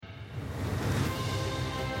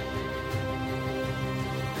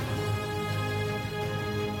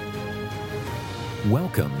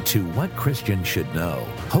Welcome to What Christians Should Know,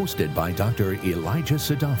 hosted by Dr. Elijah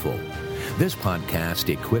Sadafel. This podcast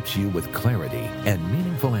equips you with clarity and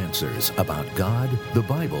meaningful answers about God, the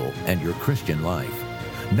Bible, and your Christian life.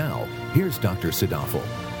 Now, here's Dr. Sadafel.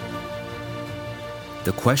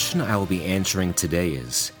 The question I will be answering today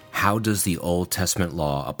is, how does the Old Testament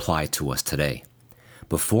law apply to us today?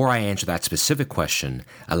 Before I answer that specific question,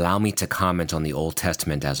 allow me to comment on the Old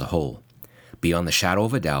Testament as a whole. Beyond the shadow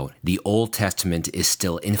of a doubt, the Old Testament is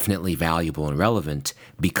still infinitely valuable and relevant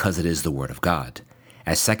because it is the Word of God.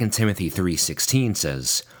 As 2 Timothy 3:16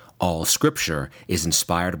 says, "All Scripture is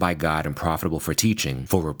inspired by God and profitable for teaching,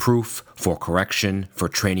 for reproof, for correction, for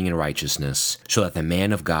training in righteousness, so that the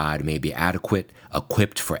man of God may be adequate,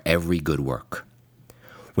 equipped for every good work."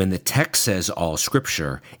 When the text says all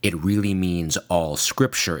Scripture, it really means all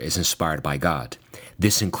Scripture is inspired by God.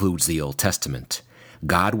 This includes the Old Testament.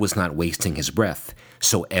 God was not wasting his breath,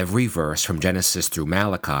 so every verse from Genesis through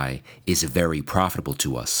Malachi is very profitable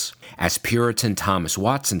to us. As Puritan Thomas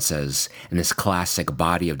Watson says in his classic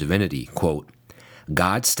Body of Divinity, quote,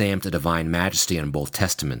 "God stamped a divine majesty on both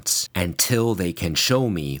testaments. Until they can show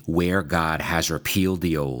me where God has repealed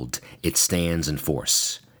the old, it stands in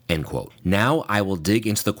force." End quote. Now I will dig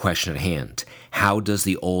into the question at hand. How does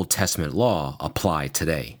the Old Testament law apply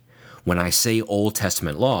today? When I say Old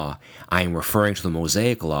Testament law, I am referring to the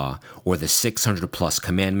Mosaic Law, or the 600-plus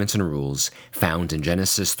commandments and rules found in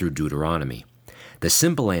Genesis through Deuteronomy. The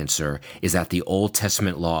simple answer is that the Old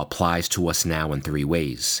Testament law applies to us now in three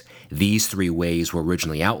ways. These three ways were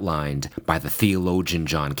originally outlined by the theologian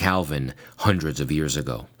John Calvin hundreds of years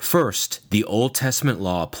ago. First, the Old Testament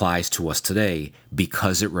law applies to us today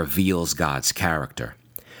because it reveals God's character.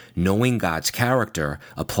 Knowing God's character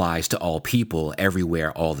applies to all people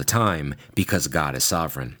everywhere all the time because God is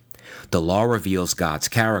sovereign. The law reveals God's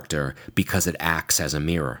character because it acts as a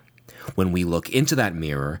mirror. When we look into that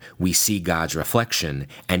mirror, we see God's reflection,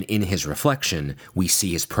 and in his reflection, we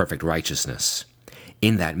see his perfect righteousness.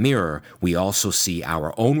 In that mirror, we also see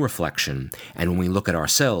our own reflection, and when we look at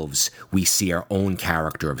ourselves, we see our own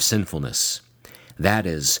character of sinfulness. That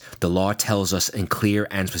is, the law tells us in clear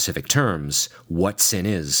and specific terms what sin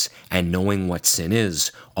is, and knowing what sin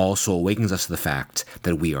is also awakens us to the fact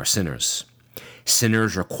that we are sinners.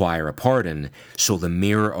 Sinners require a pardon, so the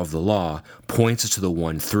mirror of the law points us to the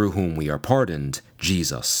one through whom we are pardoned,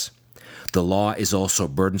 Jesus. The law is also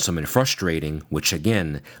burdensome and frustrating, which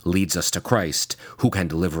again leads us to Christ, who can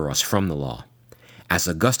deliver us from the law. As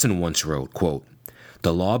Augustine once wrote, quote,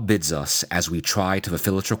 "The law bids us, as we try to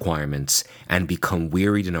fulfill its requirements and become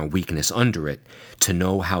wearied in our weakness under it, to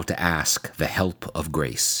know how to ask the help of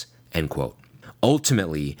grace." End quote.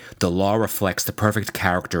 Ultimately, the law reflects the perfect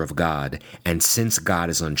character of God, and since God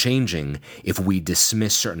is unchanging, if we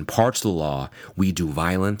dismiss certain parts of the law, we do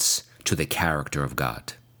violence to the character of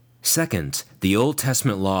God. Second, the Old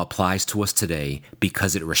Testament law applies to us today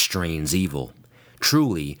because it restrains evil.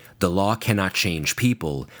 Truly, the law cannot change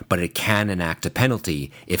people, but it can enact a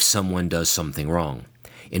penalty if someone does something wrong.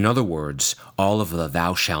 In other words, all of the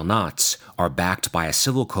thou shalt nots are backed by a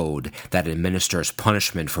civil code that administers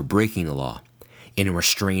punishment for breaking the law. In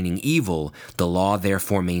restraining evil, the law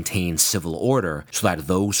therefore maintains civil order so that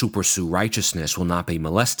those who pursue righteousness will not be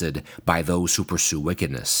molested by those who pursue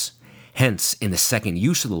wickedness. Hence, in the second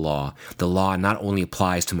use of the law not only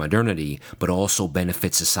applies to modernity, but also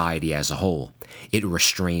benefits society as a whole. It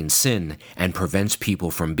restrains sin and prevents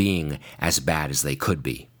people from being as bad as they could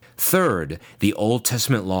be. Third, the Old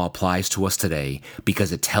Testament law applies to us today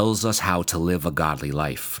because it tells us how to live a godly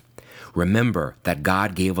life. Remember that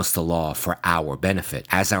God gave us the law for our benefit.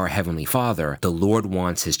 As our Heavenly Father, the Lord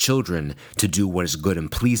wants his children to do what is good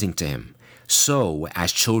and pleasing to him. So,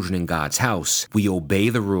 as children in God's house, we obey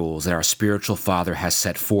the rules that our spiritual Father has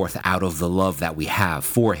set forth out of the love that we have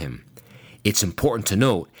for him. It's important to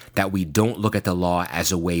note that we don't look at the law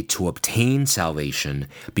as a way to obtain salvation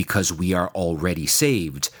because we are already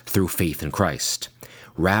saved through faith in Christ.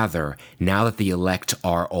 Rather, now that the elect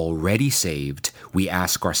are already saved, we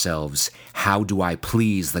ask ourselves, how do I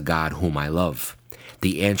please the God whom I love?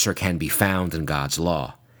 The answer can be found in God's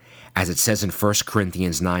law. As it says in 1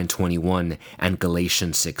 Corinthians 9:21 and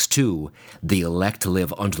Galatians 6:2, the elect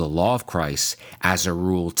live under the law of Christ as a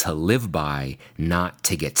rule to live by, not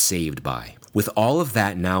to get saved by. With all of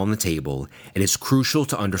that now on the table, it is crucial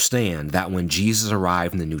to understand that when Jesus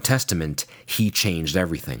arrived in the New Testament, he changed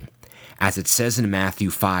everything. As it says in Matthew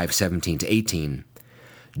 5:17-18,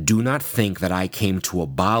 "Do not think that I came to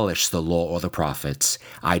abolish the law or the prophets.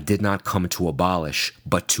 I did not come to abolish,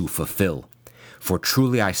 but to fulfill. For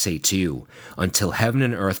truly I say to you, until heaven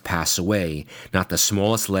and earth pass away, not the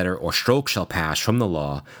smallest letter or stroke shall pass from the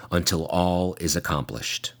law until all is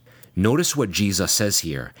accomplished. Notice what Jesus says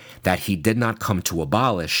here, that he did not come to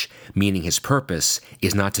abolish, meaning his purpose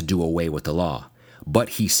is not to do away with the law. But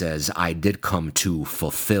he says, I did come to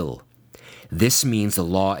fulfill. This means the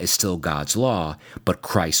law is still God's law, but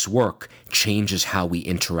Christ's work changes how we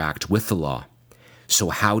interact with the law. So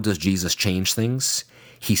how does Jesus change things?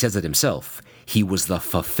 He says it himself. He was the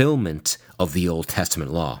fulfillment of the Old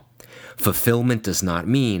Testament law. Fulfillment does not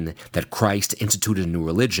mean that Christ instituted a new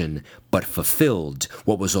religion, but fulfilled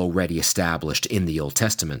what was already established in the Old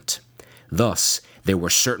Testament. Thus, there were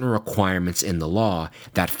certain requirements in the law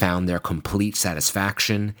that found their complete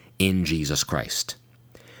satisfaction in Jesus Christ.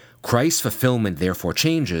 Christ's fulfillment therefore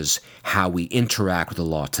changes how we interact with the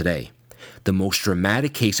law today. The most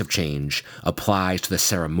dramatic case of change applies to the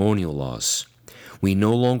ceremonial laws. We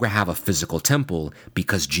no longer have a physical temple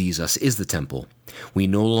because Jesus is the temple. We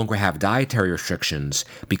no longer have dietary restrictions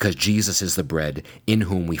because Jesus is the bread in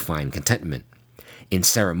whom we find contentment. In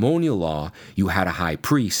ceremonial law, you had a high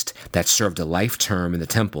priest that served a life term in the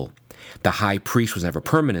temple. The high priest was never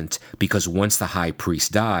permanent because once the high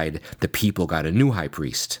priest died, the people got a new high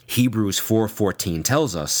priest. Hebrews 4:14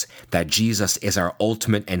 tells us that Jesus is our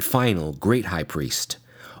ultimate and final great high priest.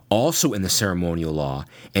 Also in the ceremonial law,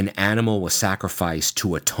 an animal was sacrificed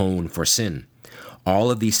to atone for sin.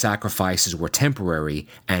 All of these sacrifices were temporary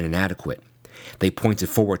and inadequate. They pointed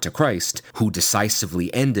forward to Christ, who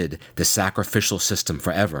decisively ended the sacrificial system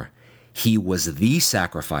forever. He was the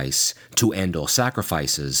sacrifice to end all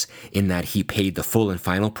sacrifices, in that he paid the full and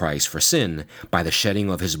final price for sin by the shedding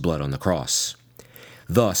of his blood on the cross.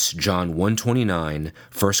 Thus, John 1:29,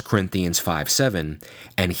 1 Corinthians 5:7,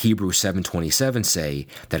 and Hebrews 7:27 say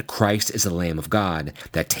that Christ is the Lamb of God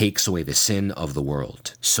that takes away the sin of the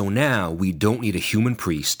world. So now we don't need a human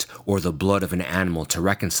priest or the blood of an animal to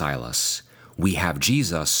reconcile us. We have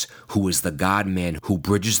Jesus, who is the God-man who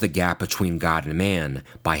bridges the gap between God and man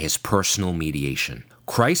by his personal mediation.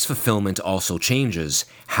 Christ's fulfillment also changes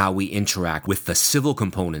how we interact with the civil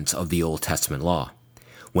components of the Old Testament law.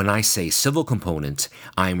 When I say civil component,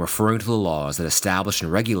 I am referring to the laws that established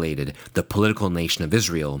and regulated the political nation of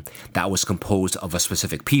Israel that was composed of a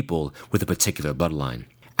specific people with a particular bloodline.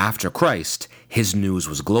 After Christ, his news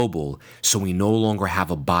was global, so we no longer have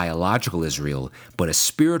a biological Israel, but a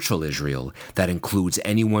spiritual Israel that includes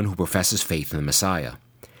anyone who professes faith in the Messiah.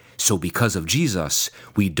 So because of Jesus,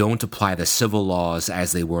 we don't apply the civil laws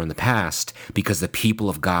as they were in the past because the people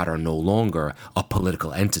of God are no longer a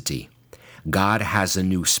political entity. God has a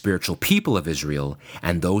new spiritual people of Israel,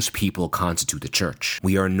 and those people constitute the church.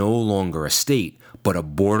 We are no longer a state, but a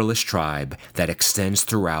borderless tribe that extends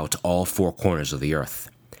throughout all four corners of the earth.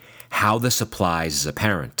 How this applies is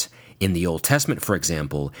apparent. In the Old Testament, for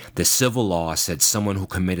example, the civil law said someone who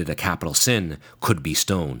committed a capital sin could be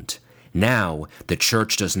stoned. Now, the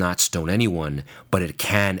church does not stone anyone, but it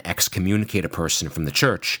can excommunicate a person from the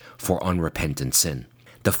church for unrepentant sin.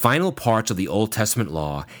 The final part of the Old Testament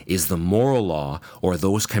law is the moral law, or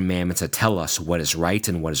those commandments that tell us what is right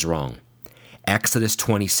and what is wrong. Exodus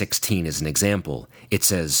 20:16 is an example. It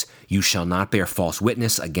says, "You shall not bear false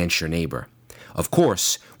witness against your neighbor." Of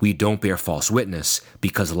course, we don't bear false witness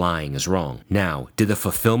because lying is wrong. Now, did the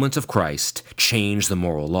fulfillment of Christ change the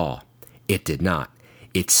moral law? It did not.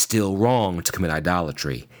 It's still wrong to commit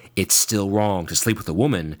idolatry. It's still wrong to sleep with a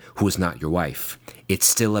woman who is not your wife. It's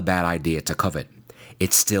still a bad idea to covet.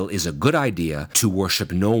 It still is a good idea to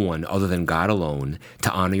worship no one other than God alone,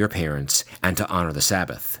 to honor your parents, and to honor the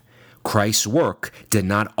Sabbath. Christ's work did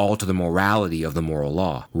not alter the morality of the moral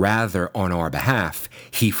law. Rather, on our behalf,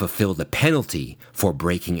 he fulfilled the penalty for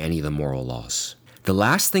breaking any of the moral laws. The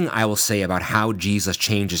last thing I will say about how Jesus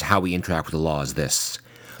changes how we interact with the law is this.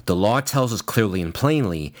 The law tells us clearly and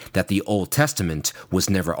plainly that the Old Testament was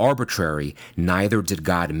never arbitrary, neither did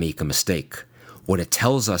God make a mistake. What it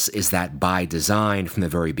tells us is that by design from the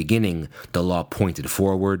very beginning, the law pointed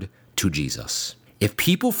forward to Jesus. If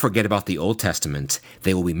people forget about the Old Testament,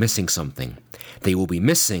 they will be missing something. They will be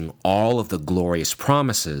missing all of the glorious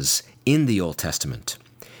promises in the Old Testament.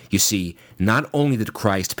 You see, not only did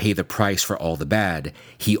Christ pay the price for all the bad,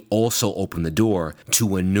 he also opened the door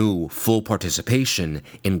to a new, full participation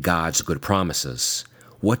in God's good promises.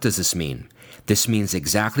 What does this mean? This means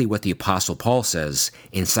exactly what the Apostle Paul says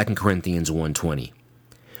in 2 Corinthians 1:20.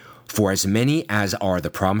 "For as many as are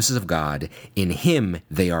the promises of God, in him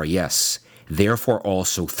they are yes. Therefore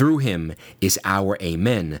also through him is our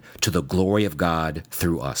amen to the glory of God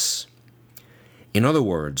through us." In other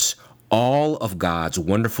words, All of God's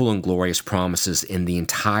wonderful and glorious promises in the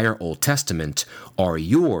entire Old Testament are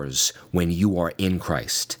yours when you are in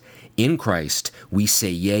Christ. In Christ, we say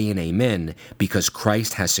yea and amen because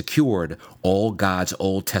Christ has secured all God's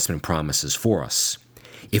Old Testament promises for us.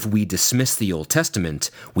 If we dismiss the Old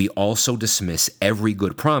Testament, we also dismiss every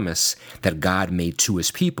good promise that God made to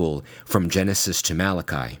his people from Genesis to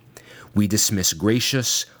Malachi. We dismiss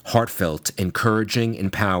gracious, heartfelt, encouraging,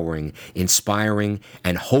 empowering, inspiring,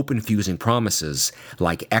 and hope-infusing promises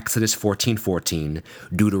like Exodus 14:14,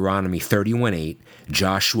 Deuteronomy 31:8,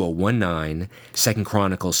 Joshua 1:9, 2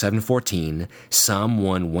 Chronicles 7:14, Psalm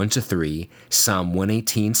 1:1-3, Psalm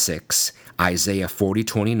 118:6, Isaiah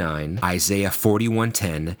 40:29, Isaiah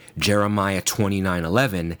 41:10, Jeremiah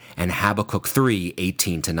 29:11, and Habakkuk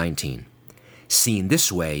 3:18-19. Seen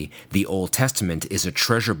this way, the Old Testament is a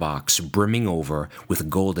treasure box brimming over with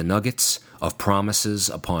golden nuggets of promises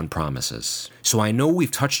upon promises. So I know we've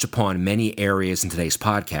touched upon many areas in today's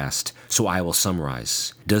podcast, so I will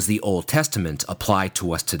summarize. Does the Old Testament apply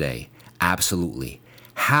to us today? Absolutely.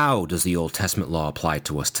 How does the Old Testament law apply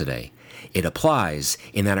to us today? It applies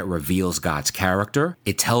in that it reveals God's character,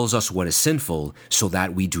 it tells us what is sinful so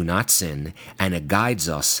that we do not sin, and it guides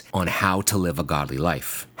us on how to live a godly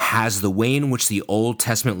life. Has the way in which the Old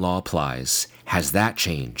Testament law applies, has that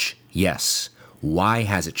changed? Yes. Why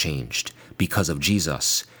has it changed? Because of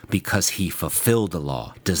Jesus. Because he fulfilled the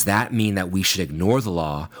law. Does that mean that we should ignore the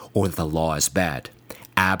law or that the law is bad?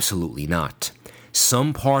 Absolutely not.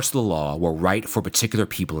 Some parts of the law were right for particular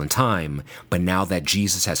people in time, but now that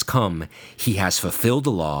Jesus has come, he has fulfilled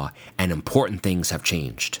the law and important things have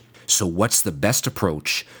changed. So what's the best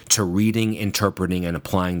approach to reading, interpreting, and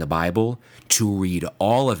applying the Bible? To read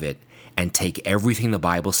all of it and take everything the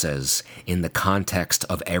Bible says in the context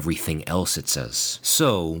of everything else it says.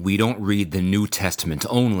 So we don't read the New Testament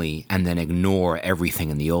only and then ignore everything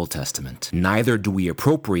in the Old Testament. Neither do we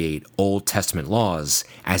appropriate Old Testament laws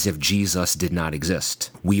as if Jesus did not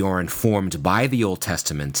exist. We are informed by the Old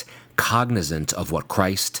Testament, cognizant of what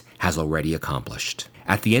Christ has already accomplished.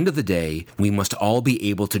 At the end of the day, we must all be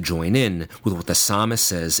able to join in with what the psalmist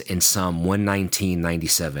says in Psalm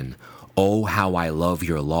 119:97. Oh, how I love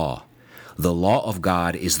your law. The law of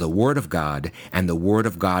God is the Word of God, and the Word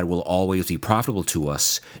of God will always be profitable to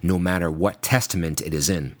us, no matter what testament it is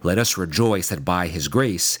in. Let us rejoice that by His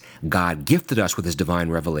grace, God gifted us with His divine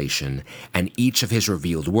revelation, and each of His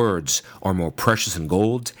revealed words are more precious than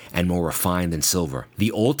gold and more refined than silver.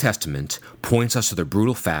 The Old Testament points us to the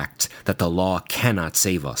brutal fact that the law cannot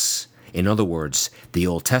save us. In other words, the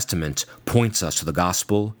Old Testament points us to the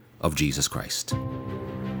gospel of Jesus Christ.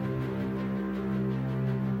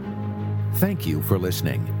 Thank you for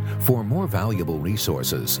listening. For more valuable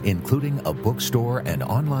resources, including a bookstore and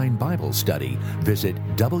online Bible study, visit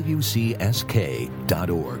wcsk.org.